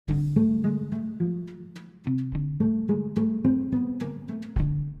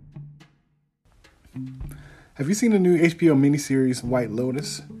Have you seen the new HBO miniseries White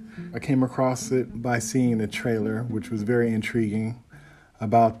Lotus? I came across it by seeing the trailer, which was very intriguing,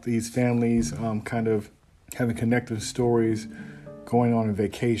 about these families kind of having connected stories going on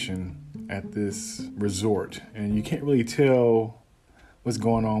vacation at this resort. And you can't really tell what's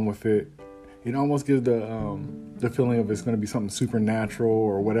going on with it. It almost gives the feeling of it's going to be something supernatural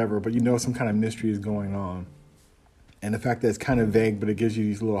or whatever, but you know some kind of mystery is going on. And the fact that it's kind of vague, but it gives you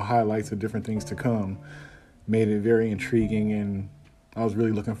these little highlights of different things to come, made it very intriguing, and I was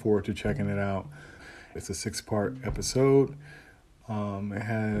really looking forward to checking it out. It's a 6-part episode. It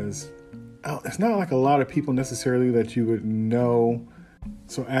has, it's not like a lot of people necessarily that you would know.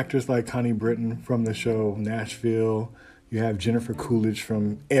 So actors like Connie Britton from the show Nashville. You have Jennifer Coolidge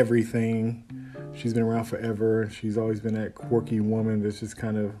from Everything. She's been around forever. She's always been that quirky woman that's just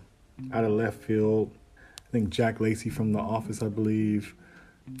kind of out of left field. I think Jack Lacey from The Office, I believe.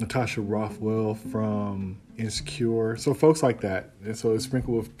 Natasha Rothwell from Insecure. So folks like that. And so it's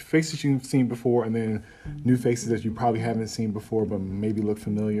sprinkled with faces you've seen before and then new faces that you probably haven't seen before but maybe look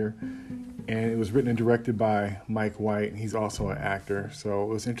familiar. And it was written and directed by Mike White, and he's also an actor. So it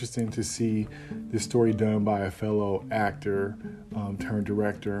was interesting to see this story done by a fellow actor turned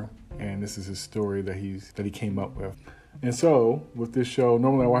director. And this is his story that he came up with. And so with this show,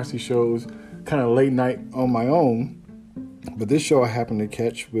 normally I watch these shows kind of late night on my own. But this show I happened to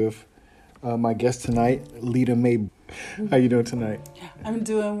catch with my guest tonight, Lita Mae. How you doing tonight? I'm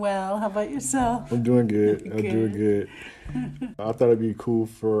doing well. How about yourself? I'm doing good. I'm doing good. I thought it'd be cool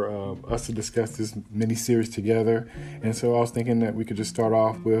for us to discuss this mini-series together. And so I was thinking that we could just start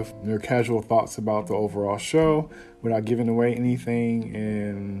off with your casual thoughts about the overall show without giving away anything.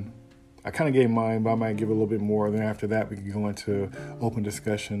 And I kind of gave mine, but I might give a little bit more. Then after that, we can go into open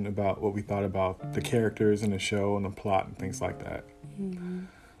discussion about what we thought about the characters in the show and the plot and things like that. Mm-hmm.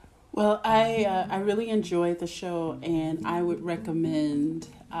 Well, I really enjoyed the show, and I would recommend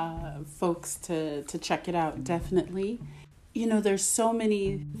folks to check it out, definitely. You know, there's so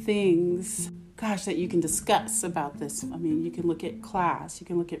many things, that you can discuss about this. I mean, you can look at class, you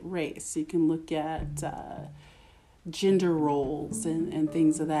can look at race, you can look at gender roles and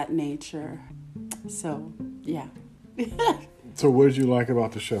things of that nature. So, yeah. So what did you like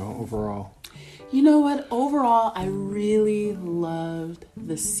about the show overall? You know what? Overall, I really loved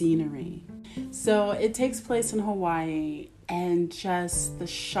the scenery. So it takes place in Hawaii, and just the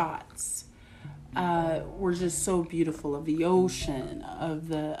shots were just so beautiful of the ocean, of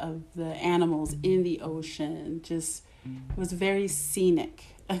the animals in the ocean. Just, it was very scenic.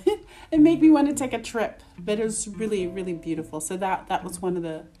 It made me want to take a trip, but it was really, really beautiful. So that was one of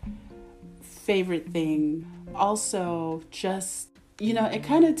the favorite things. Also, just, you know, it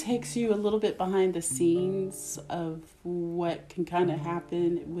kind of takes you a little bit behind the scenes of what can kind of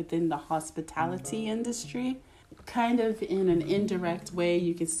happen within the hospitality industry. Kind of in an indirect way,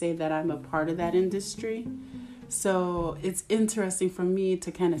 you could say that I'm a part of that industry. So it's interesting for me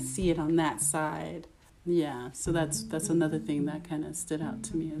to kind of see it on that side. Yeah, so that's another thing that kind of stood out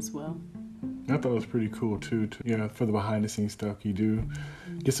to me as well. I thought it was pretty cool too. For the behind the scenes stuff, you do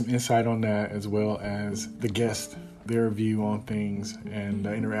get some insight on that, as well as the guest, their view on things and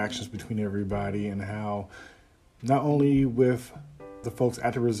the interactions between everybody, and how not only with the folks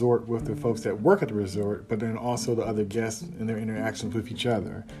at the resort, with the folks that work at the resort, but then also the other guests and their interactions with each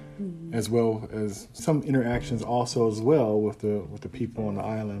other, as well as some interactions also as well with the people on the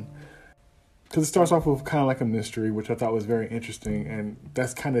island. Because it starts off with kind of like a mystery, which I thought was very interesting, and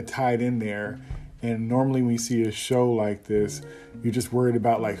that's kind of tied in there. And normally when you see a show like this, you're just worried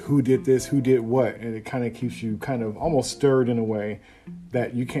about like who did this, who did what, and it kind of keeps you kind of almost stirred in a way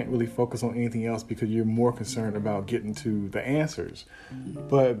that you can't really focus on anything else because you're more concerned about getting to the answers.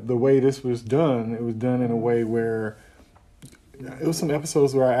 But the way this was done, it was done in a way where it was some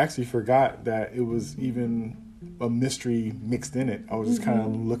episodes where I actually forgot that it was even a mystery mixed in it. I was just kind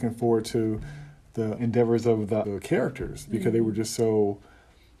of looking forward to the endeavors of the characters because they were just so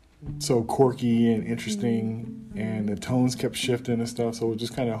quirky and interesting, and the tones kept shifting and stuff, so it was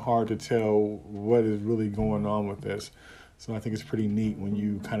just kind of hard to tell what is really going on with this. So I think it's pretty neat when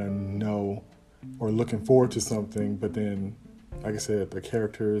you kind of know or looking forward to something, but then, like I said, the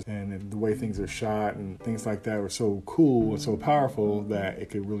characters and the way things are shot and things like that were so cool and so powerful that it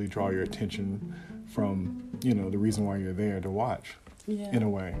could really draw your attention from, the reason why you're there to watch, in a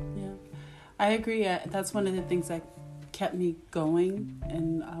way. Yeah, I agree. That's one of the things that kept me going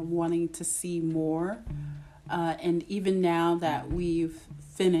and wanting to see more. And even now that we've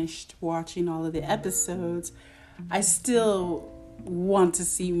finished watching all of the episodes, I still want to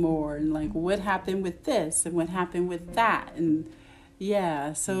see more, and like what happened with this and what happened with that, and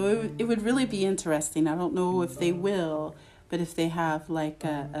Yeah, so it would really be interesting. I don't know if they will, but if they have like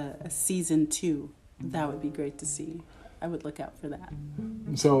a season 2, that would be great to see. I would look out for that.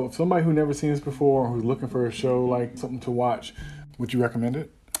 So, if somebody who never seen this before, who's looking for a show like something to watch, would you recommend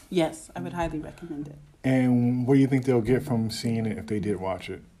it? Yes, I would highly recommend it. And what do you think they'll get from seeing it if they did watch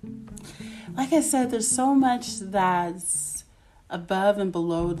it? Like I said, there's so much that's above and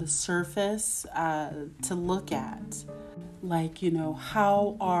below the surface to look at. Like,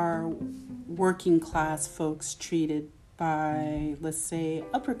 how are working class folks treated by, let's say,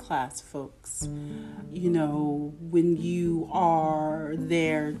 upper class folks? When you are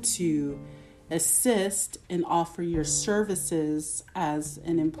there to assist and offer your services as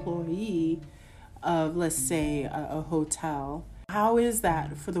an employee of, let's say, a hotel, how is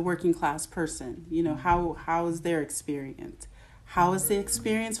that for the working class person? How is their experience? How is the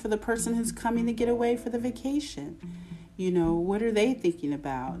experience for the person who's coming to get away for the vacation? What are they thinking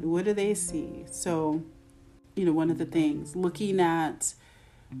about? What do they see? So, one of the things, looking at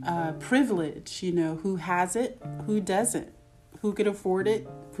privilege, who has it, who doesn't, who could afford it,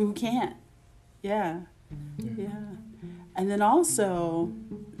 who can't. Yeah. And then also,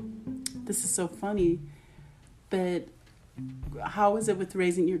 this is so funny, but how is it with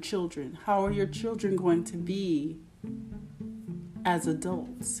raising your children? How are your children going to be as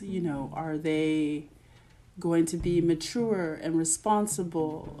adults? Are they going to be mature and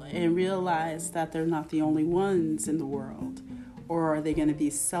responsible and realize that they're not the only ones in the world? Or are they going to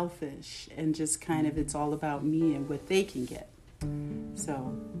be selfish and just kind of, it's all about me and what they can get?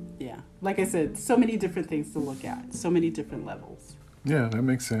 So, yeah, like I said, so many different things to look at, so many different levels. Yeah, that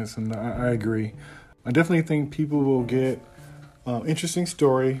makes sense, and I agree. I definitely think people will get interesting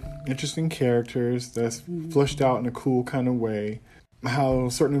story, interesting characters that's fleshed out in a cool kind of way. How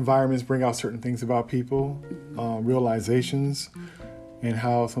certain environments bring out certain things about people, realizations, and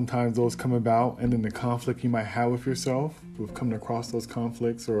how sometimes those come about, and then the conflict you might have with yourself, with coming across those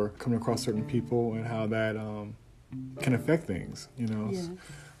conflicts or coming across certain people, and how that can affect things, Yeah.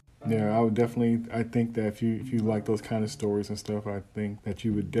 Yeah, I think that if you like those kind of stories and stuff, I think that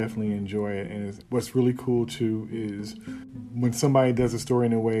you would definitely enjoy it. And what's really cool too is when somebody does a story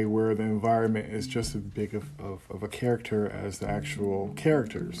in a way where the environment is just as big of a character as the actual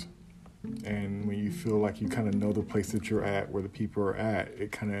characters. And when you feel like you kind of know the place that you're at, where the people are at,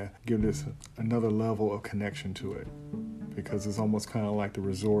 it kind of gives this another level of connection to it. Because it's almost kind of like the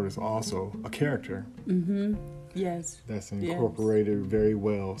resort is also a character. Mm-hmm. Yes. That's incorporated very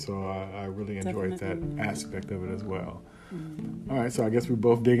well. So I really enjoyed Definitely. that aspect of it as well. Mm-hmm. All right, so I guess we're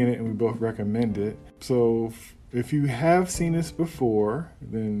both digging it and we both recommend it. So if you have seen this before,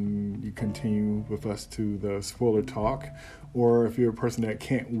 then you continue with us to the spoiler talk. Or if you're a person that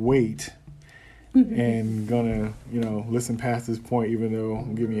can't wait and gonna, listen past this point, even though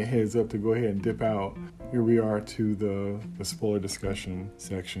I'm giving you a heads up to go ahead and dip out, here we are to the spoiler discussion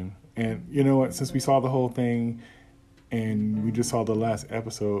section. And you know what, since we saw the whole thing and we just saw the last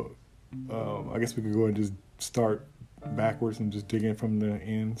episode, I guess we could go and just start backwards and just dig in from the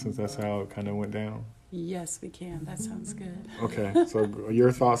end, since that's how it kind of went down. Yes, we can. That sounds good. Okay, so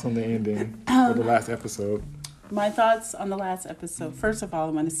your thoughts on the ending of the last episode? My thoughts on the last episode. First of all,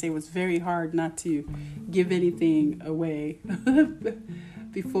 I want to say it was very hard not to give anything away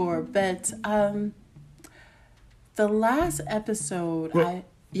before. But the last episode, go ahead.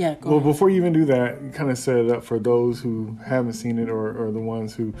 Before you even do that, you kind of set it up for those who haven't seen it or the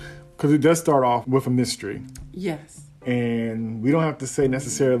ones who, because it does start off with a mystery. Yes. And we don't have to say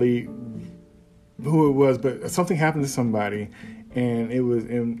necessarily who it was, but something happened to somebody. And it was,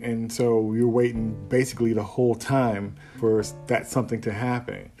 and so you're waiting basically the whole time for that something to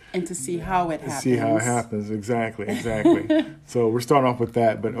happen. And to see how it happens. To see how it happens, exactly. So we're starting off with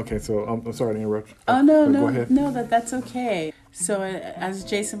that, but okay, so I'm sorry to interrupt. Go ahead. No, that's okay. So as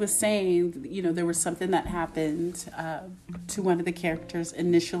Jason was saying, there was something that happened to one of the characters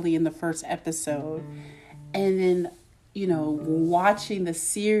initially in the first episode. And then, watching the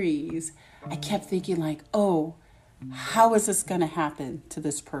series, I kept thinking like, oh, how is this going to happen to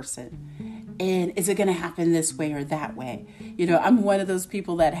this person? And is it going to happen this way or that way? I'm one of those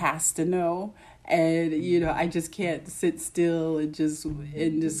people that has to know. And, I just can't sit still and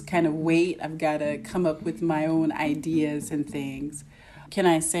just kind of wait. I've got to come up with my own ideas and things. Can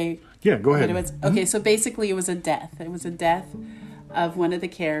I say? Yeah, go ahead. Okay, so basically it was a death. It was a death of one of the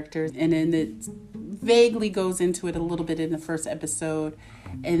characters. And then it vaguely goes into it a little bit in the first episode.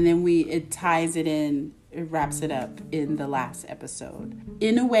 And then it ties it in. It wraps it up in the last episode.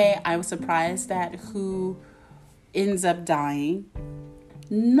 In a way, I was surprised at who ends up dying.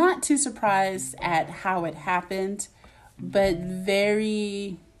 Not too surprised at how it happened, but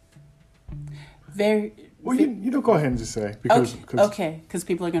very, very. Well, you don't go ahead and just say. Because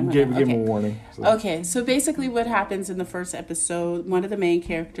people are going to give them a warning. So. Okay, so basically what happens in the first episode, one of the main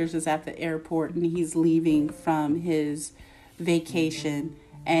characters is at the airport and he's leaving from his vacation,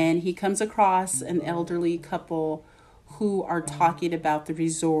 and he comes across an elderly couple who are talking about the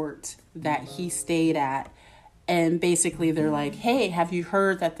resort that he stayed at. And basically they're like, hey, have you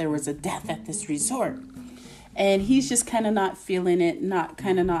heard that there was a death at this resort? And he's just kind of not feeling it, not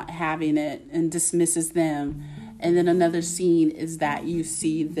having it, and dismisses them. And then another scene is that you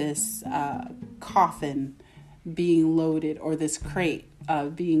see this coffin being loaded, or this crate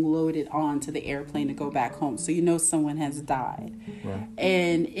being loaded onto the airplane to go back home. So you know someone has died. Right.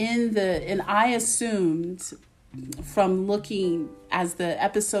 And I assumed, from looking as the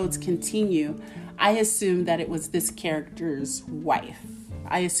episodes continue, I assumed that it was this character's wife.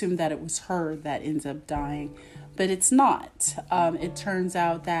 I assumed that it was her that ends up dying, but it's not. It turns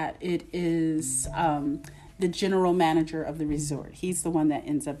out that it is the general manager of the resort. He's the one that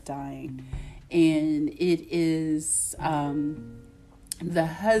ends up dying. And it is the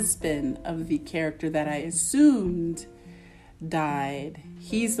husband of the character that I assumed died.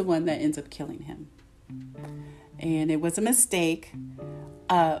 He's the one that ends up killing him. And it was a mistake.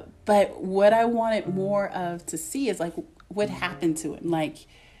 But what I wanted more of to see is like what happened to him. Like,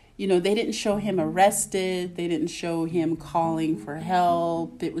 you know, they didn't show him arrested. They didn't show him calling for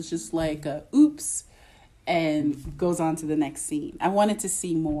help. It was just like a oops, and goes on to the next scene. I wanted to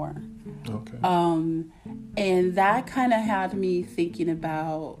see more. Okay. And that kind of had me thinking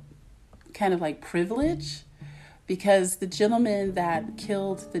about kind of like privilege, because the gentleman that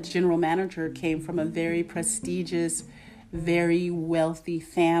killed the general manager came from a very prestigious, very wealthy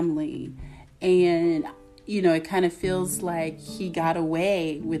family. And, you know, it kind of feels like he got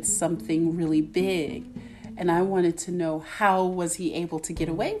away with something really big. And I wanted to know, how was he able to get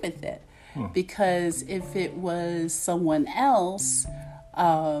away with it? Because if it was someone else,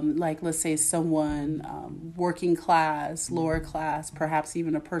 like let's say someone working class, lower class, perhaps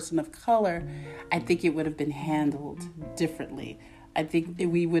even a person of color, I think it would have been handled differently. I think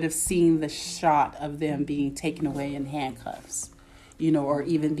we would have seen the shot of them being taken away in handcuffs, you know, or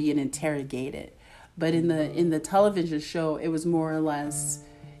even being interrogated. But in the television show, it was more or less,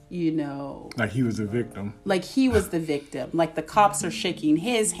 you know, like he was a victim. Like he was the victim. Like the cops are shaking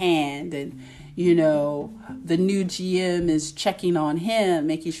his hand, and, you know, the new GM is checking on him,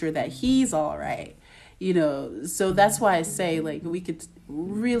 making sure that he's all right. You know, so that's why I say, like, we could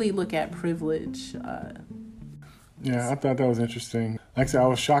really look at privilege. Yeah, I thought that was interesting. Like I said, I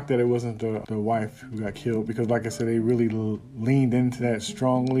was shocked that it wasn't the wife who got killed, because, like I said, they really leaned into that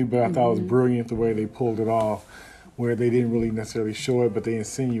strongly, but I thought it was brilliant the way they pulled it off, where they didn't really necessarily show it, but they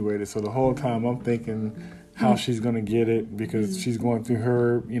insinuated. So the whole time I'm thinking how she's going to get it, because she's going through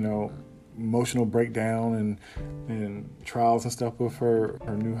her, you know, emotional breakdown and trials and stuff with her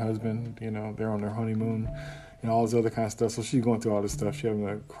new husband. You know, they're on their honeymoon and all this other kind of stuff. So she's going through all this stuff. She's having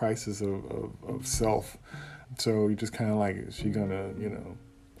a crisis of self. So you just kind of like, is she going to, you know,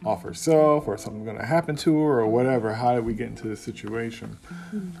 off herself, or something going to happen to her, or whatever? How did we get into this situation?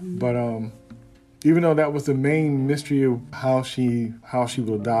 But even though that was the main mystery of how she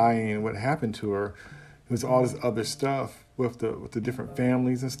will die and what happened to her, it was all this other stuff with the different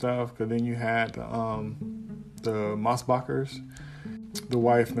families and stuff. Because then you had the Mossbachers, the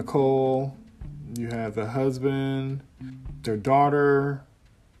wife Nicole, you had the husband, their daughter,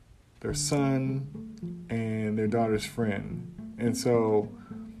 their son, and their daughter's friend. And so,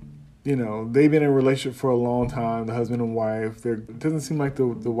 you know, they've been in a relationship for a long time, the husband and wife. It doesn't seem like the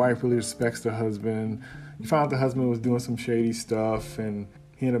wife really respects the husband. You found out the husband was doing some shady stuff, and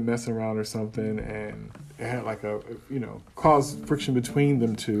he ended up messing around or something, and it had like caused friction between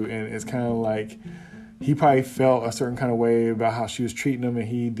them two. And it's kind of like he probably felt a certain kind of way about how she was treating him, and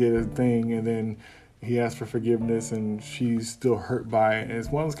he did a thing, and then he asked for forgiveness, and she's still hurt by it. And it's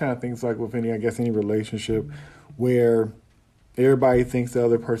one of those kind of things, like with any relationship, where everybody thinks the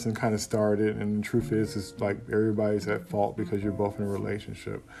other person kind of started, and the truth is, it's like everybody's at fault because you're both in a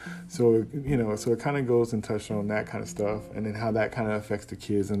relationship. So, you know, so it kind of goes and touches on that kind of stuff, and then how that kind of affects the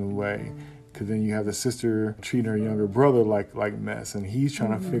kids in a way. Because then you have the sister treating her younger brother like mess, and he's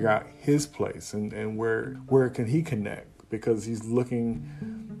trying to figure out his place and where can he connect, because he's looking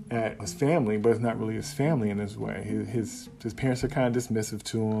at his family, but it's not really his family in this way. His parents are kind of dismissive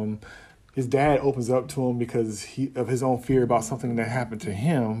to him. His dad opens up to him because of his own fear about something that happened to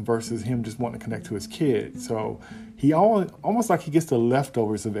him versus him just wanting to connect to his kid. So he almost like he gets the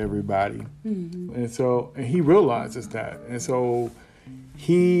leftovers of everybody. And he realizes that. And so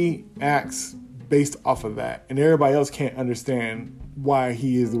he acts based off of that. And everybody else can't understand why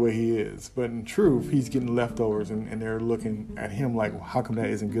he is the way he is. But in truth, he's getting leftovers, and they're looking at him like, well, how come that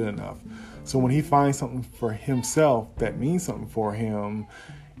isn't good enough? So when he finds something for himself that means something for him,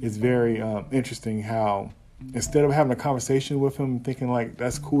 it's very interesting how instead of having a conversation with him, thinking like,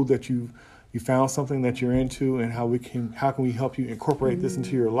 that's cool that you found something that you're into, and how can we help you incorporate this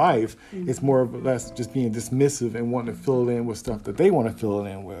into your life? It's more or less just being dismissive and wanting to fill it in with stuff that they want to fill it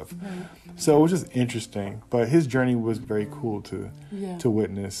in with. So it was just interesting. But his journey was very cool to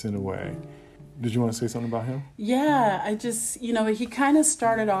witness in a way. Did you want to say something about him? Yeah, I just, he kind of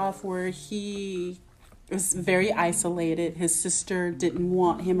started off where he was very isolated. His sister didn't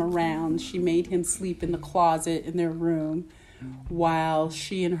want him around. She made him sleep in the closet in their room, while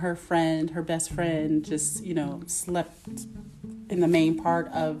she and her best friend, just, slept in the main part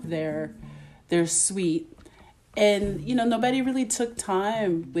of their suite. And, nobody really took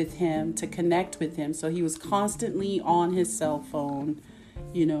time with him to connect with him. So he was constantly on his cell phone,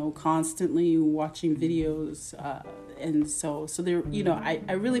 constantly watching videos. And so there,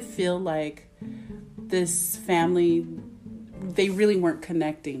 I really feel like this family, they really weren't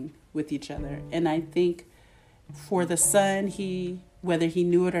connecting with each other. And I think for the son, whether he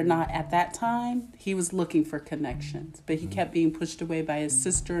knew it or not at that time, he was looking for connections, but he kept being pushed away by his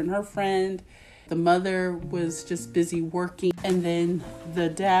sister and her friend. The mother was just busy working, and then the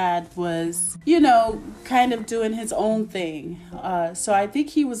dad was, kind of doing his own thing. So I think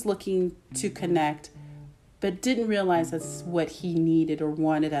he was looking to connect, but didn't realize that's what he needed or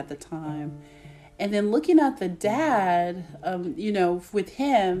wanted at the time. And then looking at the dad, with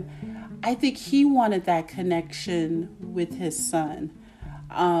him, I think he wanted that connection with his son,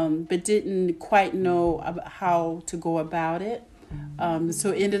 but didn't quite know how to go about it.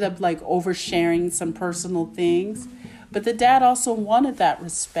 So ended up like oversharing some personal things. But the dad also wanted that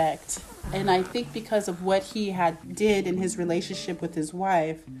respect. And I think because of what he did in his relationship with his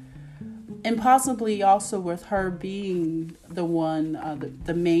wife, and possibly also with her being the one,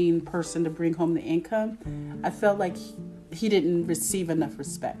 the main person to bring home the income, I felt like he didn't receive enough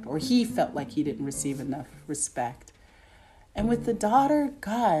respect, or he felt like he didn't receive enough respect. And with the daughter,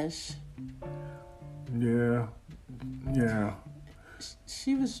 gosh. Yeah.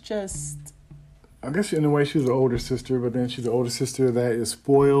 She was just... I guess in a way she was an older sister, but then she's an older sister that is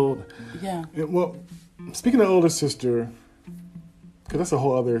spoiled. Yeah. And, well, speaking of older sister, because that's a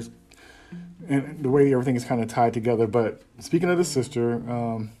whole other... And the way everything is kind of tied together. But speaking of the sister,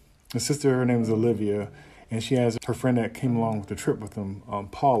 her name is Olivia, and she has her friend that came along with the trip with them,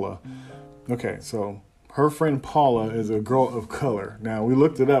 Paula. Okay, so her friend Paula is a girl of color. Now, we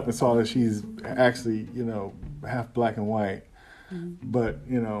looked it up and saw that she's actually, half black and white. But,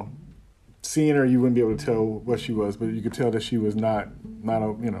 seeing her, you wouldn't be able to tell what she was, but you could tell that she was not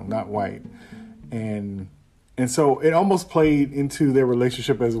white. And so it almost played into their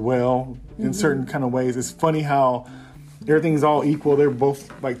relationship as well in certain kind of ways. It's funny how everything's all equal. They're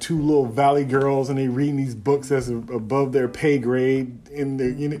both like two little valley girls, and they reading these books that's above their pay grade. And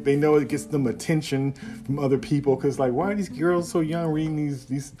they know it gets them attention from other people because, like, why are these girls so young reading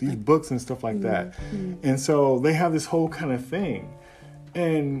these books and stuff like that? And so they have this whole kind of thing.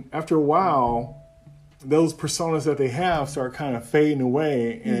 And after a while, those personas that they have start kind of fading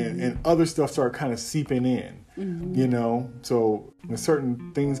away, and other stuff start kind of seeping in. So when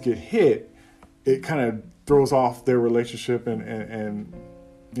certain things get hit, it kind of throws off their relationship and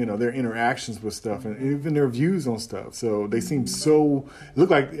their interactions with stuff, and even their views on stuff. So they seem it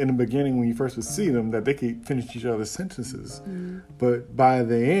looked like in the beginning when you first would see them that they could finish each other's sentences, but by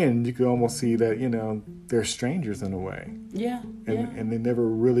the end you could almost see that they're strangers in a way. And they never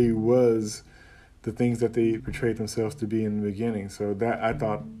really was the things that they portrayed themselves to be in the beginning. So that, I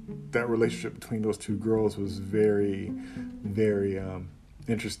thought that relationship between those two girls was very, very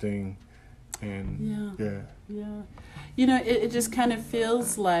interesting. And it just kind of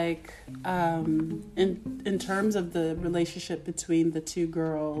feels like in terms of the relationship between the two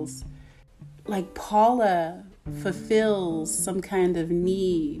girls, like Paula fulfills some kind of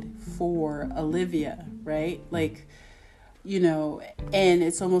need for Olivia, right? Like, and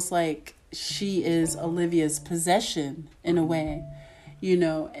it's almost like she is Olivia's possession in a way,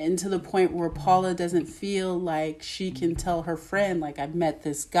 and to the point where Paula doesn't feel like she can tell her friend, like, I've met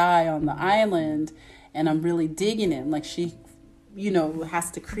this guy on the island and I'm really digging him. Like, she,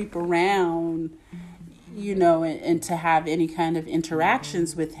 has to creep around, and to have any kind of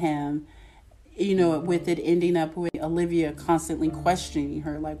interactions with him, with it ending up with Olivia constantly questioning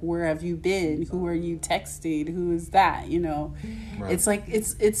her, like, where have you been? Who are you texting? Who is that? Right. It's like,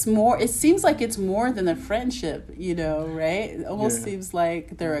 it's more, it seems like it's more than a friendship, right? It almost seems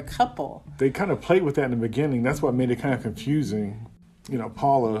like they're a couple. They kind of played with that in the beginning. That's what made it kind of confusing.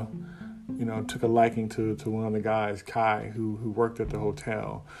 Paula, took a liking to one of the guys, Kai, who worked at the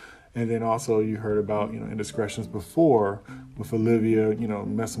hotel. And then also you heard about, indiscretions before with Olivia,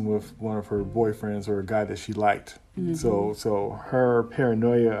 messing with one of her boyfriends or a guy that she liked. Mm-hmm. So her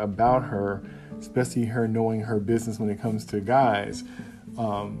paranoia about her, especially her knowing her business when it comes to guys,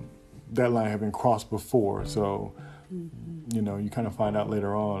 that line had been crossed before. So, you kind of find out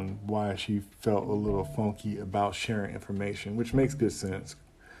later on why she felt a little funky about sharing information, which makes good sense.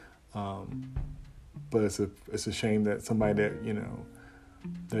 But it's a shame that somebody that,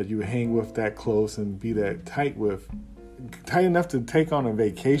 that you hang with that close and be that tight enough to take on a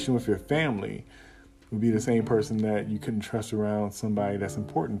vacation with your family would be the same person that you couldn't trust around somebody that's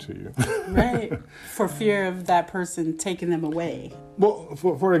important to you. Right. For fear of that person taking them away. Well,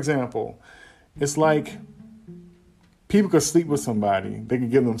 for example, it's like people could sleep with somebody. They could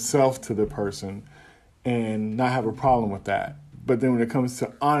give themselves to the person and not have a problem with that. But then when it comes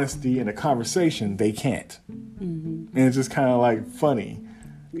to honesty and a conversation, they can't. Mm-hmm. And it's just kind of like funny.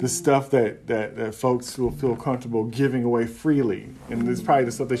 The stuff that folks will feel comfortable giving away freely. And it's probably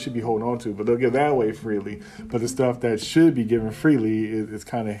the stuff they should be holding on to, but they'll give that away freely. But the stuff that should be given freely is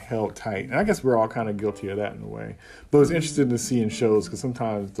kind of held tight. And I guess we're all kind of guilty of that in a way. But it's interesting to see in shows, because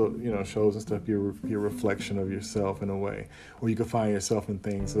sometimes, shows and stuff, you're a reflection of yourself in a way. Or you can find yourself in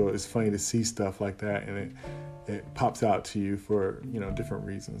things. So it's funny to see stuff like that, and it pops out to you for, different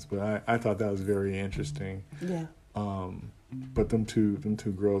reasons. But I thought that was very interesting. Yeah. But them two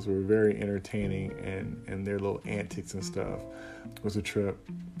girls were very entertaining, and their little antics and stuff was a trip.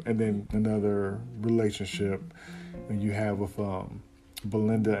 And then another relationship you have with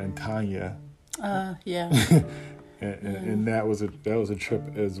Belinda and Tanya. Yeah. and that was a trip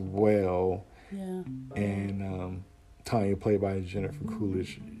as well. Yeah. And Tanya, played by Jennifer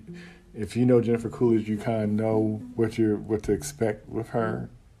Coolidge. If you know Jennifer Coolidge, you kind of know what to expect with her.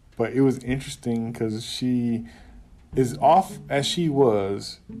 But it was interesting because she, as off as she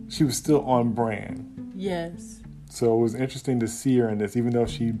was still on brand. Yes. So it was interesting to see her in this, even though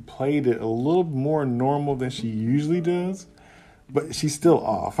she played it a little more normal than she usually does, but she's still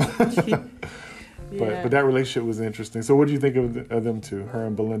off. Yeah. But that relationship was interesting. So what do you think of them two, her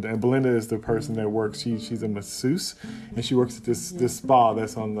and Belinda? And Belinda is the person that works. She's a masseuse, and she works at this spa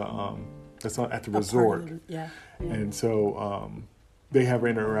that's at the resort. Yeah. And so they have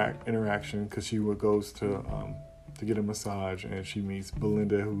an interaction because she goes to get a massage, and she meets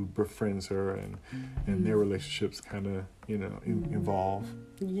Belinda, who befriends her, and their relationships kind of evolve.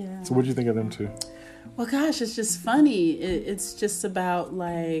 Yeah. So what do you think of them two? Well, gosh, it's just funny. It's just about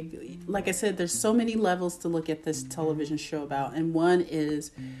like I said, there's so many levels to look at this television show about. And one is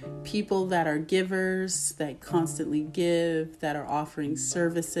people that are givers, that constantly give, that are offering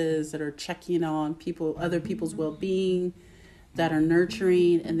services, that are checking on other people's well-being, that are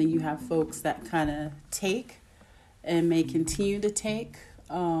nurturing. And then you have folks that kind of take and may continue to take,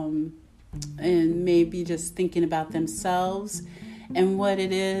 and maybe just thinking about themselves and what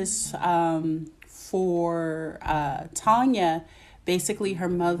it is. For Tanya, basically her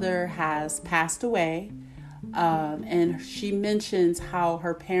mother has passed away, and she mentions how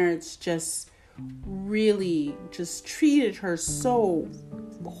her parents just really just treated her so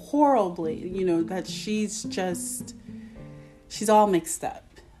horribly, that she's all mixed up.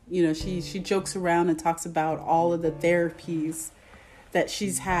 She jokes around and talks about all of the therapies that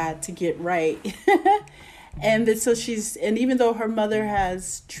she's had to get right. And even though her mother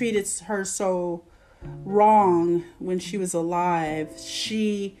has treated her so wrong when she was alive,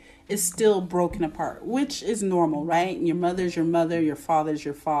 she is still broken apart, which is normal, right? And your mother's your mother, your father's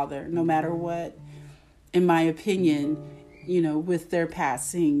your father, no matter what. In my opinion, with their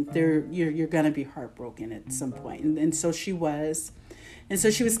passing, you're gonna be heartbroken at some point. And so she was. And so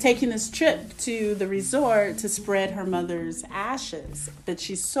she was taking this trip to the resort to spread her mother's ashes. But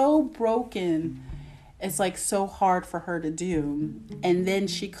she's so broken, it's like so hard for her to do. And then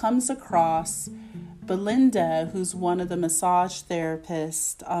she comes across Belinda, who's one of the massage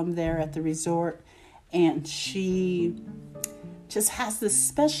therapists there at the resort. And she just has this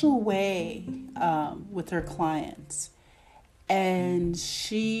special way with her clients. And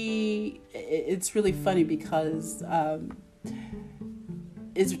it's really funny because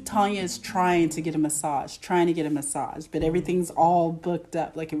Tanya is trying to get a massage, but everything's all booked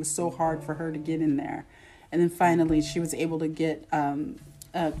up. Like, it was so hard for her to get in there. And then finally she was able to get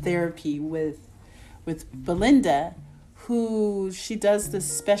therapy with Belinda, who she does this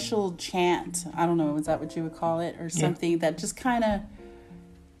special chant. I don't know, is that what you would call it, or something that just kind of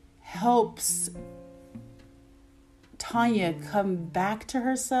helps Tanya come back to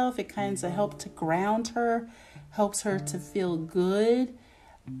herself. It kind of helps to ground her, helps her to feel good,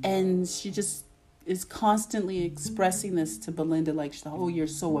 and she just is constantly expressing this to Belinda, like, oh, you're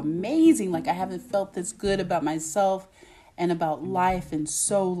so amazing. Like, I haven't felt this good about myself and about life in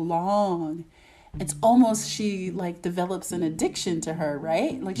so long. It's almost she like develops an addiction to her,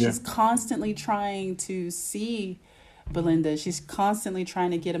 right? Like she's constantly trying to see Belinda. She's constantly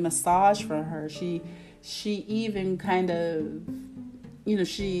trying to get a massage for her. She even kind of,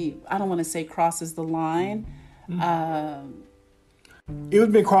 I don't want to say crosses the line. It would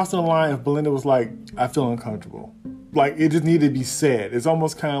have been crossing the line if Belinda was like, I feel uncomfortable. Like, it just needed to be said. It's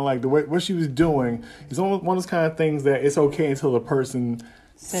almost kind of like the way what she was doing is almost one of those kind of things that it's okay until the person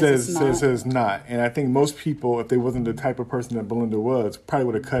says not. And I think most people, if they wasn't the type of person that Belinda was, probably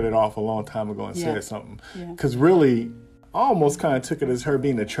would have cut it off a long time ago and said something. Because really, I almost kind of took it as her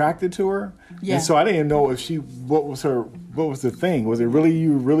being attracted to her. And so I didn't know if what was the thing? Was it really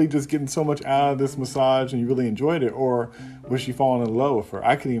you really just getting so much out of this massage and you really enjoyed it? Or was she falling in love with her?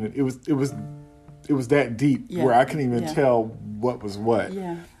 I couldn't even, it was that deep where I couldn't even tell what was what.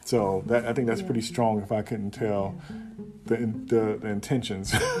 So I think that's pretty strong if I couldn't tell the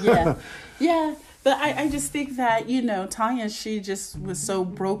intentions. But I just think that, Tanya, she just was so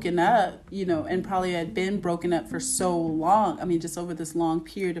broken up, and probably had been broken up for so long. I mean, just over this long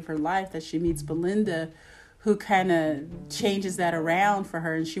period of her life that she meets Belinda, who kind of changes that around for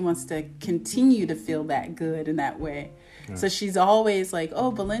her. And she wants to continue to feel that good in that way. So she's always like,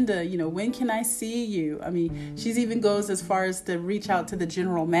 oh, Belinda, when can I see you? I mean, she's even goes as far as to reach out to the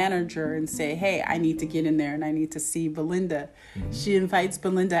general manager and say, hey, I need to get in there and I need to see Belinda. She invites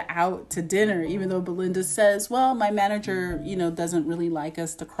Belinda out to dinner, even though Belinda says, well, my manager, doesn't really like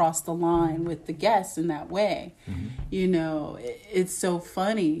us to cross the line with the guests in that way. It's so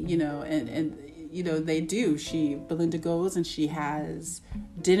funny, and they do. Belinda goes and she has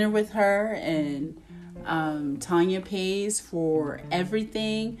dinner with her, and Tanya pays for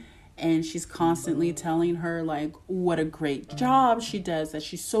everything, and she's constantly telling her like what a great job she does, that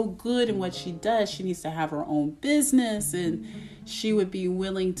she's so good in what she does. She needs to have her own business, and she would be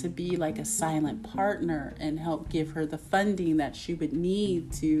willing to be like a silent partner and help give her the funding that she would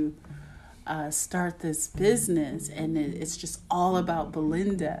need to start this business. And it's just all about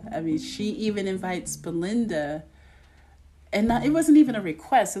Belinda. I mean, she even invites Belinda, and it wasn't even a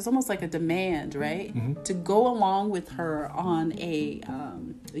request. It was almost like a demand, right? To go along with her on a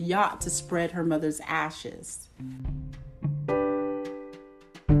yacht to spread her mother's ashes.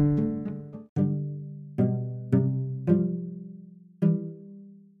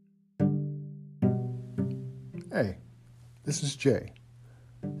 Hey, this is Jay,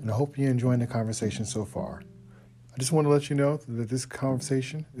 and I hope you're enjoying the conversation so far. I just want to let you know that this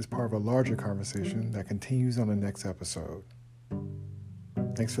conversation is part of a larger conversation that continues on the next episode.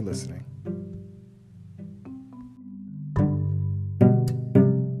 Thanks for listening.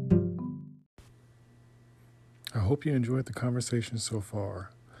 I hope you enjoyed the conversation so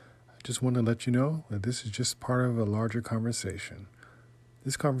far. I just want to let you know that this is just part of a larger conversation.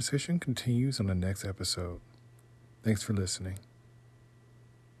 This conversation continues on the next episode. Thanks for listening.